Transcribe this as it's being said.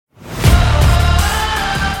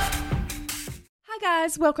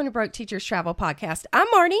guys, welcome to Broke Teachers Travel Podcast. I'm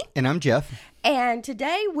Marnie. And I'm Jeff. And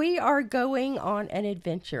today we are going on an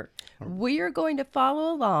adventure. We are going to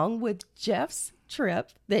follow along with Jeff's trip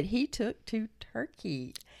that he took to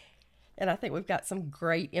Turkey. And I think we've got some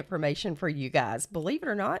great information for you guys. Believe it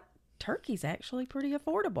or not, Turkey's actually pretty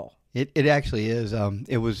affordable. It actually is.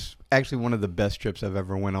 It was actually one of the best trips I've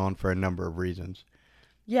ever went on for a number of reasons.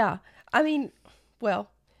 Yeah. I mean, well,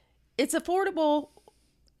 it's affordable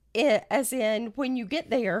as in when you get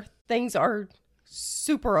there, things are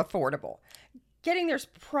super affordable. Getting there's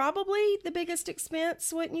probably the biggest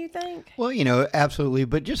expense, wouldn't you think? Well, absolutely.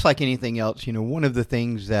 But just like anything else, one of the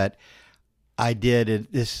things that I did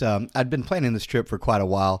is I'd been planning this trip for quite a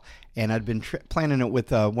while, and I'd been planning it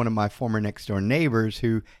with one of my former next door neighbors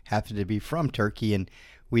who happened to be from Turkey. And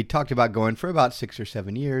we talked about going for about 6 or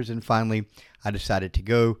 7 years. And finally, I decided to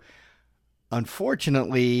go.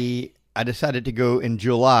 Unfortunately, I decided to go in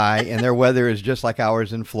July, and their weather is just like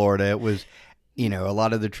ours in Florida. It was, a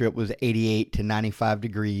lot of the trip was 88 to 95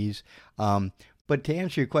 degrees. But to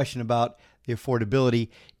answer your question about the affordability,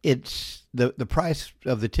 it's the price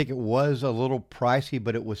of the ticket was a little pricey,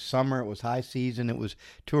 but it was summer, it was high season, it was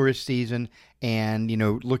tourist season, and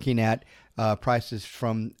looking at prices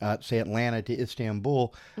from say Atlanta to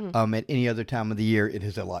Istanbul at any other time of the year, it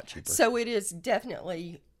is a lot cheaper. So it is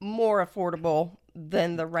definitely more affordable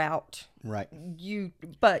than the route. Right.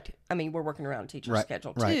 But I mean, we're working around a teacher's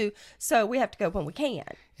schedule too, right. So we have to go when we can.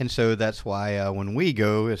 And so that's why when we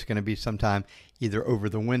go, it's going to be sometime either over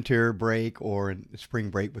the winter break or in spring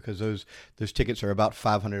break, because those tickets are about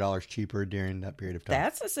 $500 cheaper during that period of time.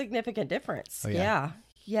 That's a significant difference. Oh, yeah.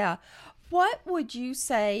 Yeah. What would you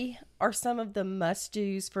say are some of the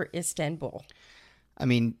must-dos for Istanbul? I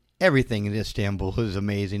mean, everything in Istanbul is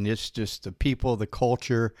amazing. It's just the people, the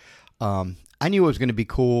culture. I knew it was going to be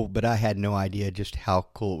cool, but I had no idea just how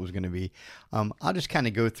cool it was going to be. I'll just kind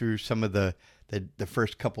of go through some of the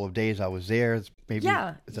first couple of days I was there. Maybe.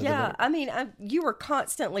 Yeah. I mean, you were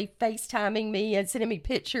constantly FaceTiming me and sending me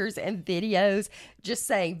pictures and videos, just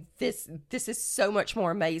saying this is so much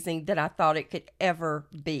more amazing than I thought it could ever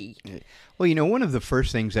be. Well, one of the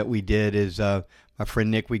first things that we did is my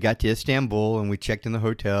friend Nick, we got to Istanbul and we checked in the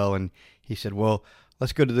hotel, and he said, well,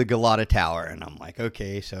 let's go to the Galata Tower. And I'm like,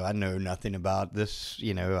 okay, so I know nothing about this.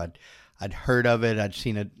 I'd heard of it. I'd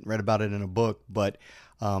seen it, read about it in a book. But,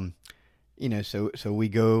 so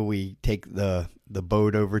we take the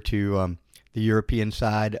boat over to the European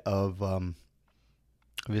side of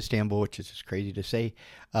Istanbul, which is just crazy to say.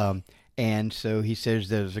 And so he says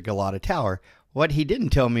there's a Galata Tower. What he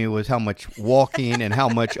didn't tell me was how much walking and how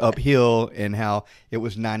much uphill and how it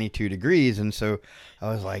was 92 degrees. And so I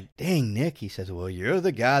was like, dang, Nick. He says, well, you're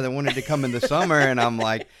the guy that wanted to come in the summer. And I'm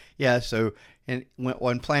like, yeah. So and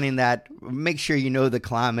when planning that, make sure you know the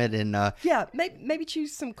climate and maybe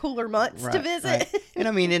choose some cooler months to visit. Right. And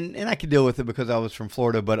I mean, and I could deal with it because I was from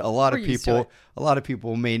Florida, but a lot of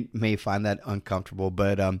people may find that uncomfortable.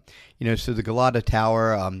 But so the Galata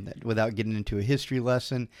Tower, without getting into a history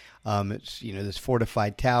lesson, it's this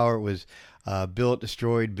fortified tower. It was built,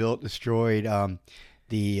 destroyed.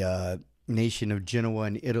 The nation of Genoa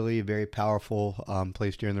in Italy, a very powerful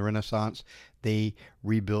place during the Renaissance. They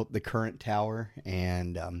rebuilt the current tower,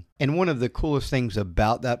 and one of the coolest things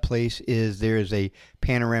about that place is there is a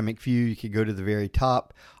panoramic view. You could go to the very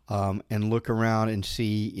top and look around and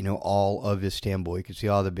see all of Istanbul. You can see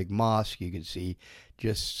all the big mosques. You can see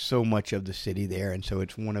just so much of the city there, and so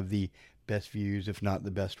it's one of the best views, if not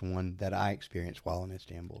the best one, that I experienced while in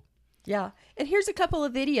Istanbul. Yeah, and here's a couple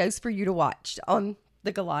of videos for you to watch on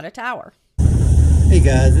the Galata Tower. Hey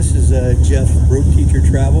guys, this is Jeff, Broke Teacher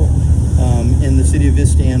Travel, in the city of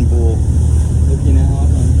Istanbul, looking out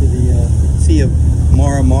onto the Sea of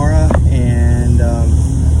Marmara, and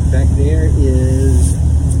back there is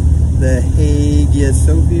the Hagia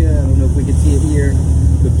Sophia. I don't know if we can see it here,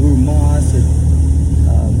 the Blue Mosque,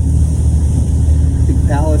 big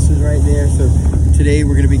palace is right there. So today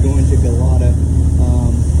we're going to be going to Galata,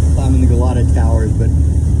 climbing the Galata Towers, but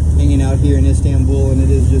hanging out here in Istanbul, and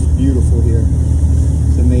it is just beautiful here.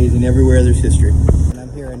 It's amazing. Everywhere there's history. And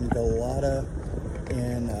I'm here in Galata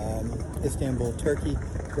in Istanbul, Turkey.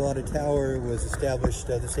 Galata Tower was established,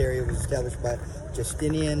 this area was established by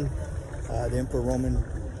Justinian, the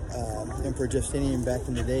Emperor Justinian back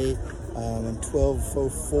in the day. In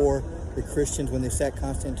 1204, the Christians, when they sacked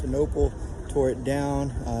Constantinople, tore it down.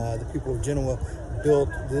 The people of Genoa built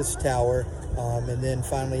this tower, and then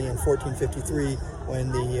finally in 1453,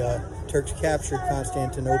 when the Turks captured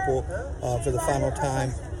Constantinople for the final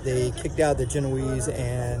time, they kicked out the Genoese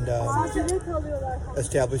and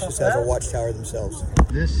established this as a watchtower themselves.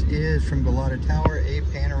 This is from Galata Tower, a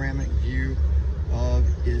panoramic view of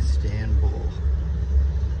Istanbul.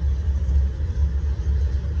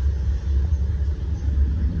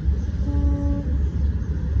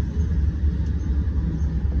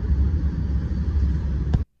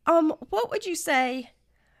 What would you say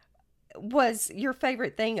was your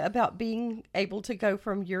favorite thing about being able to go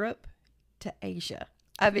from Europe to Asia?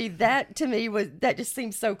 I mean, that to me that just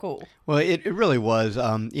seems so cool. Well, it really was.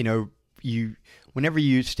 Whenever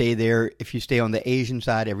you stay there, if you stay on the Asian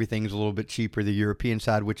side, everything's a little bit cheaper. The European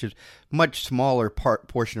side, which is much smaller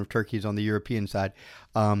portion of Turkey, is on the European side.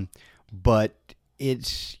 But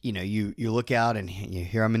it's, you look out and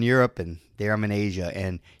here I'm in Europe and there I'm in Asia,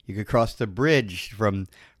 and you could cross the bridge from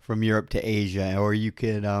Europe to Asia, or you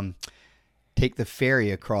could take the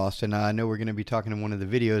ferry across. And I know we're going to be talking in one of the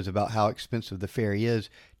videos about how expensive the ferry is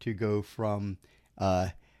to go from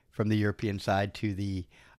the European side to the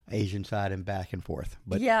Asian side and back and forth.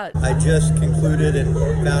 But yeah, I just concluded and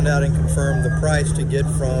found out and confirmed the price to get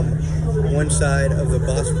from one side of the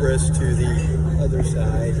Bosphorus to the other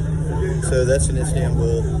side. So that's in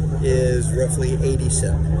Istanbul, is roughly 80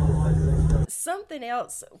 cents. Something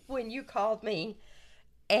else, when you called me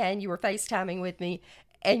and you were FaceTiming with me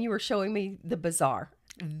and you were showing me the bazaar,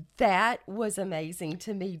 that was amazing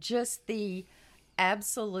to me. Just the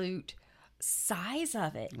absolute size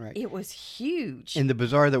of it. Right. It was huge. And the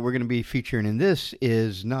bazaar that we're going to be featuring in this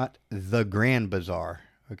is not the Grand Bazaar.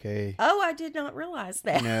 Okay. Oh, I did not realize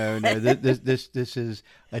that. No. This is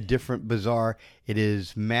a different bazaar. It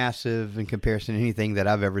is massive in comparison to anything that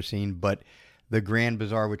I've ever seen. But the Grand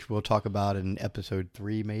Bazaar, which we'll talk about in episode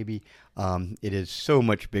 3, maybe, it is so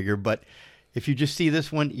much bigger. But if you just see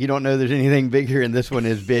this one, you don't know there's anything bigger, and this one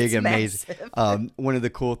is big, amazing. One of the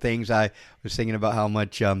cool things, I was thinking about how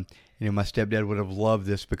much my stepdad would have loved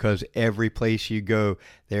this, because every place you go,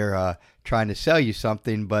 they're trying to sell you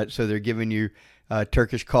something, but so they're giving you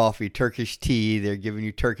Turkish coffee, Turkish tea, they're giving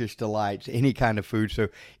you Turkish delights, any kind of food. So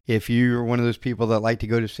if you're one of those people that like to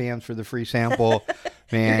go to Sam's for the free sample,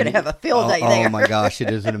 man, you're going to have a field day there. Oh my gosh, it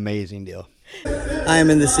is an amazing deal. I am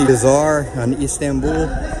in the bazaar on Istanbul.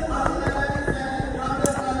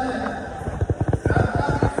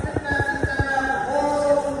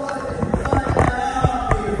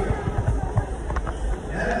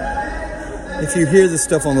 If you hear the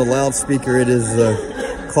stuff on the loudspeaker, it is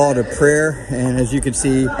a call to prayer, and as you can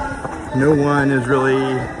see, no one is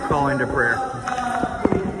really calling to prayer.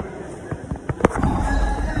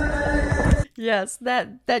 Yes,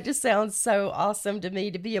 that just sounds so awesome to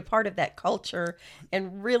me, to be a part of that culture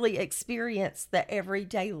and really experience the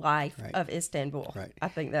everyday life of Istanbul. Right. I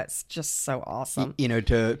think that's just so awesome.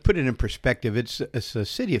 To put it in perspective, it's a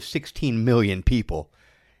city of 16 million people.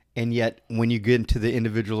 And yet, when you get into the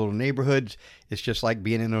individual little neighborhoods, it's just like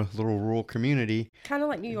being in a little rural community. Kind of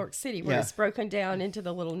like New York City, where it's broken down into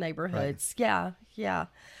the little neighborhoods. Right. Yeah.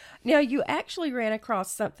 Now, you actually ran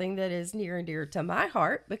across something that is near and dear to my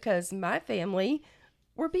heart, because my family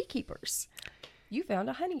were beekeepers. You found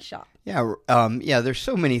a honey shop. Yeah. There's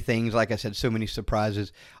so many things. Like I said, so many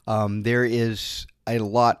surprises. There is a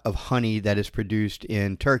lot of honey that is produced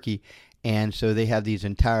in Turkey. And so they have these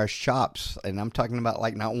entire shops, and I'm talking about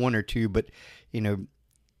like not one or two, but,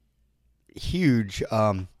 huge.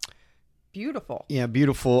 Beautiful. Yeah,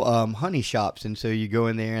 beautiful honey shops. And so you go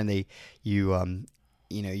in there and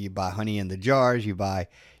you buy honey in the jars, you buy,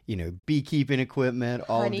 beekeeping equipment,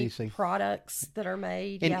 all honey of these things. Products that are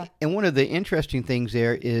made. And one of the interesting things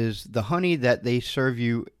there is the honey that they serve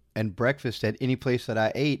you and breakfast at any place that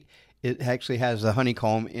I ate. It actually has the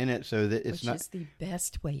honeycomb in it, so that it's Which is the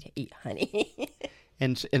best way to eat honey.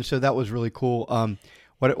 and so that was really cool.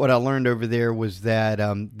 What I learned over there was that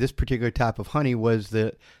this particular type of honey was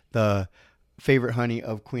the favorite honey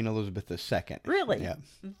of Queen Elizabeth II. Really? Yeah.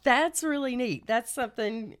 That's really neat. That's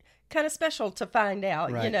something kind of special to find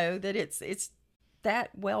out. Right. That it's that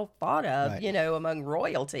well thought of. Right. Among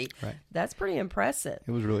royalty. Right. That's pretty impressive.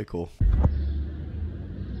 It was really cool.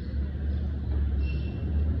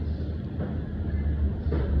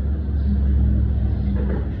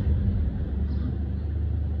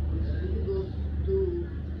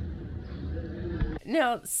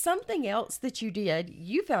 Now, something else that you did,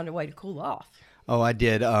 you found a way to cool off. Oh, I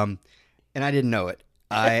did. And I didn't know it.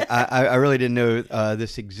 I really didn't know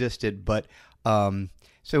this existed. But so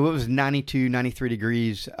it was 92, 93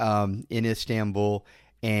 degrees in Istanbul.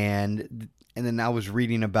 And then I was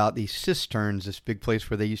reading about these cisterns, this big place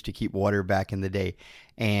where they used to keep water back in the day.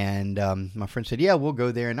 And my friend said, yeah, we'll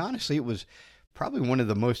go there. And honestly, it was probably one of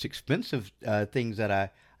the most expensive things that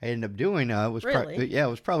I ended up doing. Really? It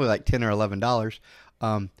was probably like $10 or $11.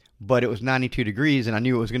 but it was 92 degrees, and I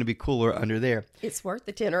knew it was going to be cooler under there. It's worth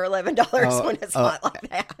the $10 or $11 when it's hot like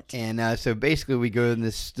that. And so basically we go in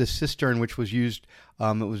this cistern, which was used,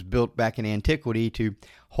 it was built back in antiquity to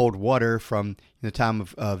hold water from the time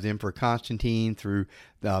of the Emperor Constantine through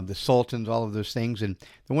the sultans, all of those things. And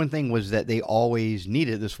the one thing was that they always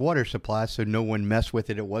needed this water supply, so no one messed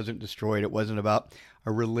with it. It wasn't destroyed. It wasn't about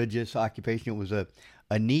a religious occupation. It was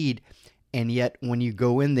a need. And yet when you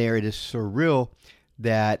go in there, it is surreal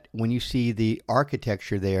that when you see the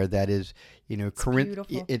architecture there, that is,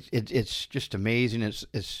 it's just amazing.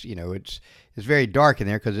 It's very dark in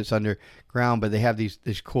there because it's underground, but they have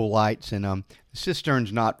these cool lights, and the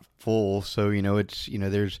cistern's not full, so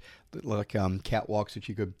there's like catwalks that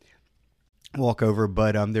you could walk over,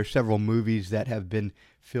 but there's several movies that have been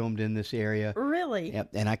filmed in this area. Really? Yep,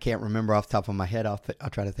 and I can't remember off the top of my head. I'll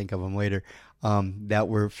try to think of them later. That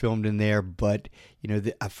were filmed in there, but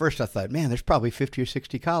at first I thought, man, there's probably 50 or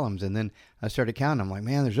 60 columns, and then I started counting. I'm like,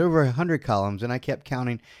 man, there's over 100 columns, and I kept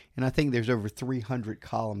counting, and I think there's over 300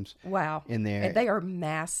 colums. Wow. In there, and they are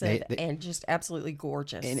massive and just absolutely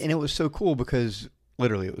gorgeous. And it was so cool because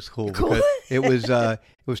literally it was cool. Because it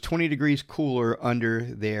was 20 degrees cooler under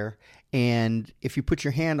there. And if you put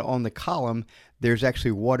your hand on the column, there's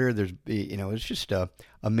actually water. There's, it's just a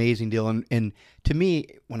amazing deal. And to me,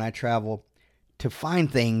 when I travel, to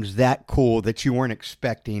find things that cool that you weren't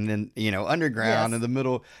expecting, and underground in the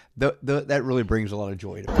middle, that really brings a lot of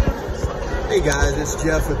joy to me. Hey guys, it's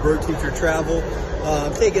Jeff with Bird Teacher Travel.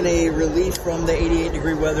 I'm taking a relief from the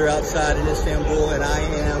 88-degree weather outside in Istanbul, and I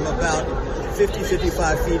am about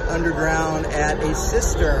 55 feet underground at a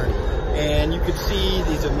cistern. And you can see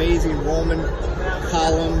these amazing Roman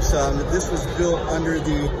columns. This was built under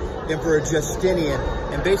the Emperor Justinian.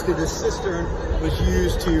 And basically this cistern was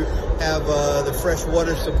used to have the fresh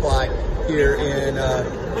water supply here in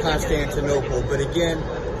Constantinople. But again,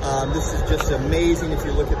 this is just amazing if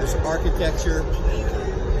you look at this architecture.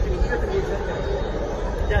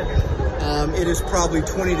 It is probably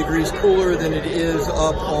 20 degrees cooler than it is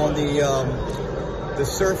up on the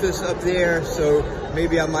surface up there, so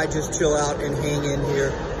maybe I might just chill out and hang in here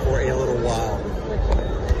for a little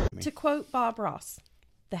while. To quote Bob Ross,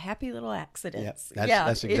 the happy little accidents. Yep,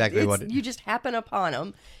 that's exactly what you just happen upon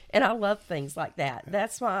them, and I love things like that.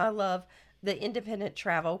 That's why I love the independent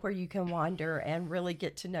travel where you can wander and really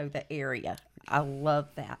get to know the area. I love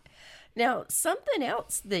that. Now, something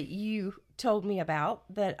else that you told me about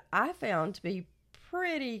that I found to be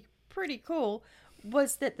pretty cool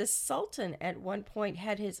was that the Sultan at one point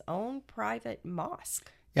had his own private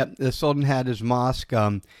mosque. Yep, the Sultan had his mosque.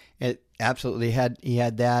 It absolutely had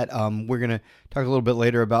that. We're going to talk a little bit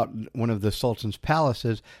later about one of the Sultan's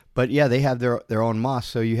palaces, but yeah, they have their own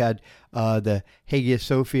mosque. So you had the Hagia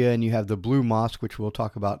Sophia, and you have the Blue Mosque, which we'll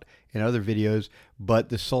talk about in other videos. But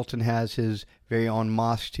the Sultan has his very own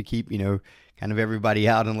mosque to keep kind of everybody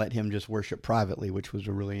out and let him just worship privately, which was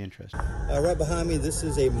really interesting. Right behind me, this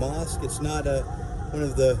is a mosque. It's not one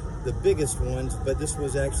of the biggest ones, but this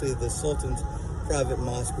was actually the Sultan's private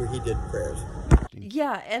mosque where he did prayers.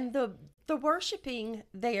 Yeah, and the worshiping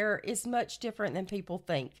there is much different than people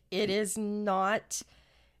think. It is not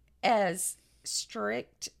as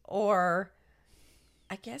strict, or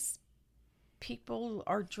I guess people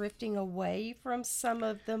are drifting away from some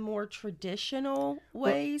of the more traditional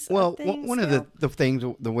ways of things. One of the things,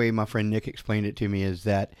 the way my friend Nick explained it to me, is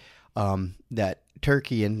that that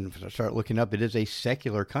Turkey, and start looking up, it is a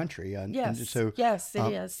secular country. Yes, and so, yes,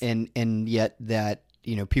 it is. And yet that,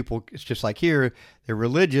 people, it's just like here, they're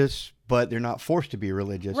religious, but they're not forced to be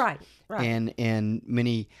religious. Right. And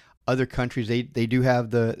many other countries, they do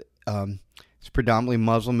have it's predominantly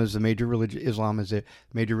Muslim as the major religion. Islam is a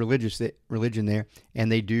major religion there,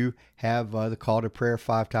 and they do have the call to prayer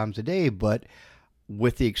 5 times a day. But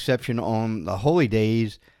with the exception on the holy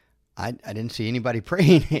days, I didn't see anybody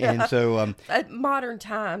praying. And so modern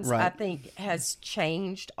times, right. I think, has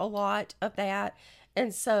changed a lot of that.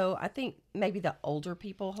 And so I think maybe the older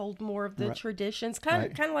people hold more of the right. traditions,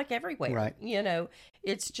 kind of like everywhere. Right.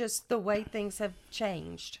 It's just the way things have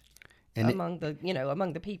changed. And among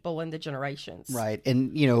the people and the generations. Right.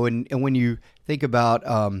 And, and when you think about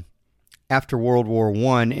after World War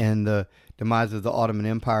I and the demise of the Ottoman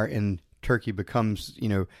Empire, and Turkey becomes,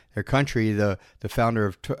 their country, the founder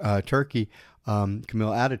of Turkey,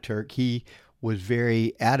 Kemal Ataturk, he was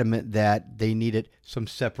very adamant that they needed some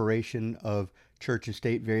separation of church and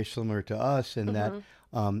state, very similar to us, and that,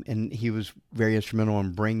 and he was very instrumental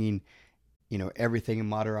in bringing, everything and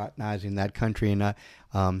modernizing that country. And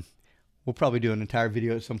we'll probably do an entire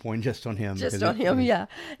video at some point just on him. Just on him, yeah.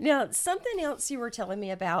 Now, something else you were telling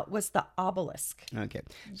me about was the obelisk. Okay.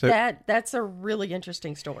 So that's a really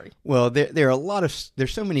interesting story. Well, there are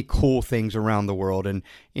there's so many cool things around the world, and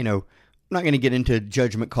I'm not going to get into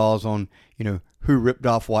judgment calls on who ripped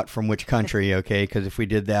off what from which country, okay? Because if we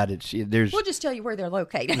did that, we'll just tell you where they're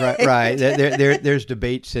located. right. There's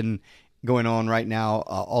debates going on right now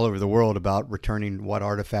all over the world about returning what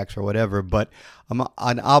artifacts or whatever. But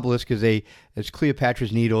an obelisk is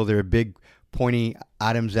Cleopatra's Needle. They're big pointy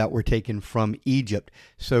items that were taken from Egypt.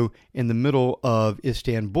 So in the middle of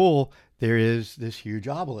Istanbul, there is this huge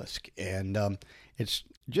obelisk, and it's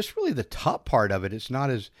just really the top part of it. It's not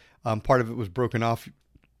as part of it was broken off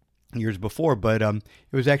years before, but it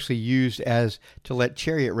was actually used to let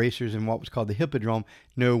chariot racers in what was called the Hippodrome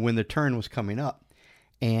know when the turn was coming up.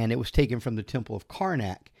 And it was taken from the Temple of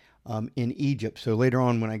Karnak in Egypt. So later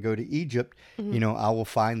on, when I go to Egypt, I will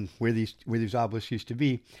find where these obelisks used to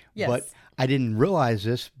be. Yes. But I didn't realize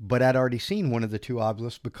this, but I'd already seen one of the two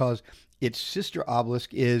obelisks because its sister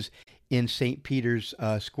obelisk is in St. Peter's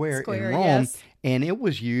Square in Rome, yes. And it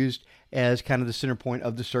was used as kind of the center point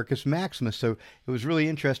of the Circus Maximus. So it was really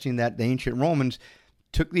interesting that the ancient Romans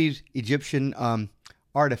took these Egyptian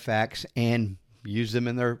artifacts and use them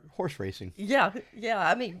in their horse racing. Yeah.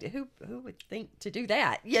 I mean, who would think to do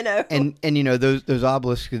that? And those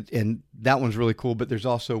obelisks, and that one's really cool. But there's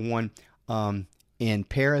also one in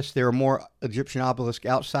Paris. There are more Egyptian obelisks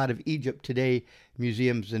outside of Egypt today.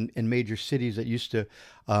 Museums in major cities that used to,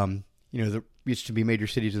 there used to be major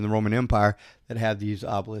cities in the Roman Empire that have these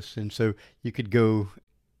obelisks, and so you could go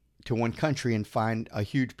to one country and find a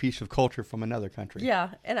huge piece of culture from another country. Yeah,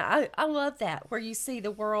 and I love that, where you see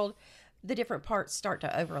the world. The different parts start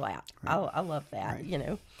to overlap. Right. I love that,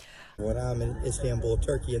 right. When I'm in Istanbul,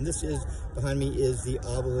 Turkey, and behind me is the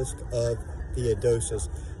obelisk of Theodosius.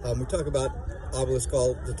 We talk about obelisks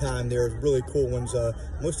all the time. They're really cool ones.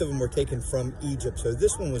 Most of them were taken from Egypt. So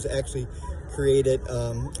this one was actually created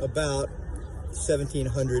about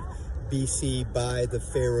 1700 BC by the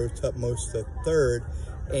pharaoh Thutmose III.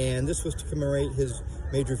 And this was to commemorate his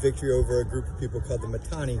major victory over a group of people called the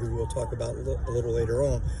Mitanni, who we'll talk about a little later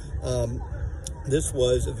on. This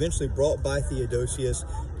was eventually brought by Theodosius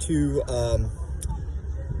to,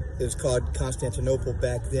 it was called Constantinople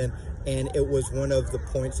back then, and it was one of the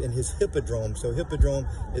points in his hippodrome. So hippodrome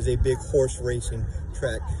is a big horse racing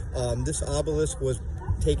track. This obelisk was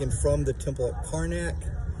taken from the Temple at Karnak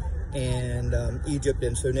and Egypt,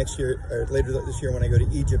 and so next year or later this year when I go to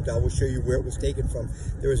Egypt, I will show you where it was taken from.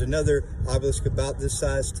 There was another obelisk about this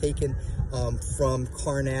size taken from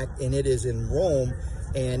Karnak, and it is in Rome,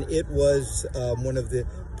 and it was one of the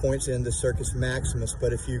points in the Circus Maximus.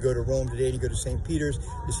 But if you go to Rome today and you go to St. Peter's,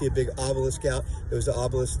 you see a big obelisk out. It was the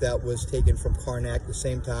obelisk that was taken from Karnak the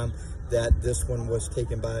same time that this one was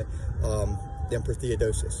taken by Emperor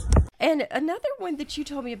Theodosius. And another one that you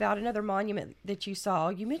told me about, another monument that you saw,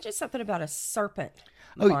 you mentioned something about a serpent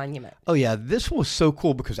monument. Oh, yeah. This was so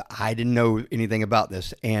cool because I didn't know anything about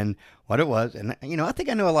this and what it was. And, I think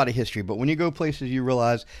I know a lot of history, but when you go places, you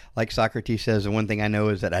realize, like Socrates says, the one thing I know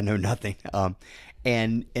is that I know nothing.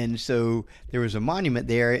 And so there was a monument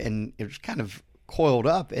there, and it was kind of coiled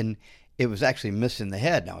up, and it was actually missing the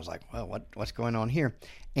head. And I was like, well, what's going on here?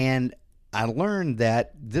 And I learned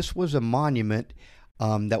that this was a monument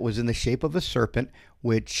that was in the shape of a serpent,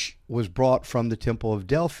 which was brought from the Temple of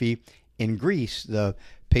Delphi in Greece, the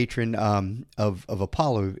patron of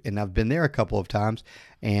Apollo. And I've been there a couple of times,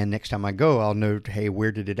 and next time I go, I'll know, hey,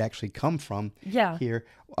 where did it actually come from here?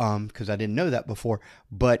 Because I didn't know that before.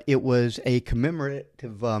 But it was a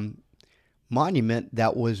commemorative monument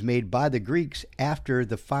that was made by the Greeks after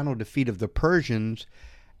the final defeat of the Persians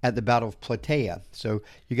at the Battle of Plataea. So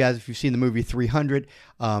you guys, if you've seen the movie 300,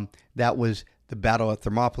 that was the battle at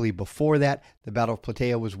Thermopylae. Before that, the Battle of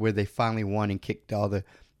Plataea was where they finally won and kicked all the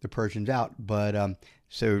Persians out. But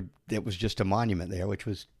so it was just a monument there, which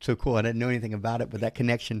was so cool. I didn't know anything about it, but that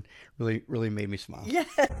connection really made me smile. Yeah.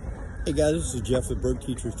 Hey guys, this is Jeff with Broke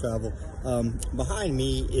Teachers Travel. Behind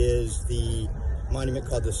me is the monument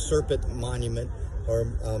called the Serpent Monument or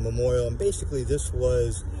Memorial, and basically this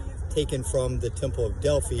was taken from the Temple of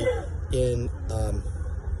Delphi in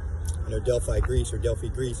Delphi, Greece, or Delphi,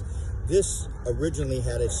 Greece. This originally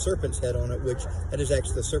had a serpent's head on it,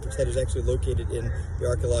 the serpent's head is actually located in the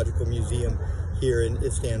Archaeological Museum here in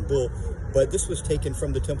Istanbul. But this was taken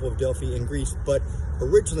from the Temple of Delphi in Greece, but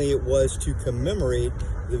originally it was to commemorate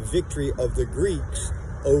the victory of the Greeks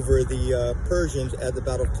over the Persians at the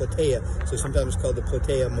Battle of Plataea. So sometimes it's called the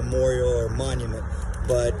Plataea Memorial or Monument.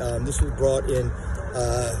 But this was brought in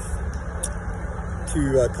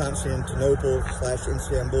to Constantinople /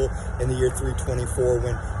 Istanbul in the year 324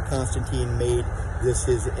 when Constantine made this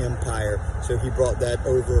his empire. So he brought that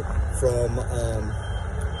over from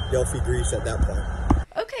Delphi, Greece at that point.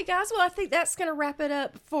 Okay, guys. Well, I think that's going to wrap it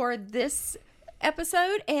up for this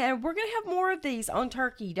episode, and we're going to have more of these on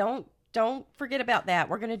Turkey. Don't forget about that.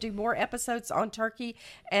 We're going to do more episodes on Turkey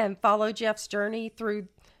and follow Jeff's journey through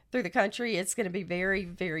the country. It's going to be very,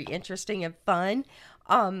 very interesting and fun.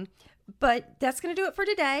 But that's going to do it for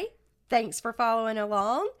today. Thanks for following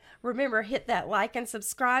along. Remember, hit that like and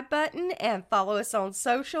subscribe button and follow us on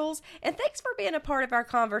socials. And thanks for being a part of our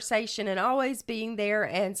conversation and always being there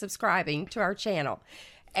and subscribing to our channel.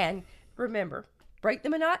 And remember, break the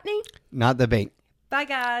monotony, Not the bank. Bye,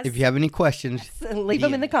 guys. If you have any questions, Leave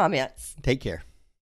them in the comments. Take care.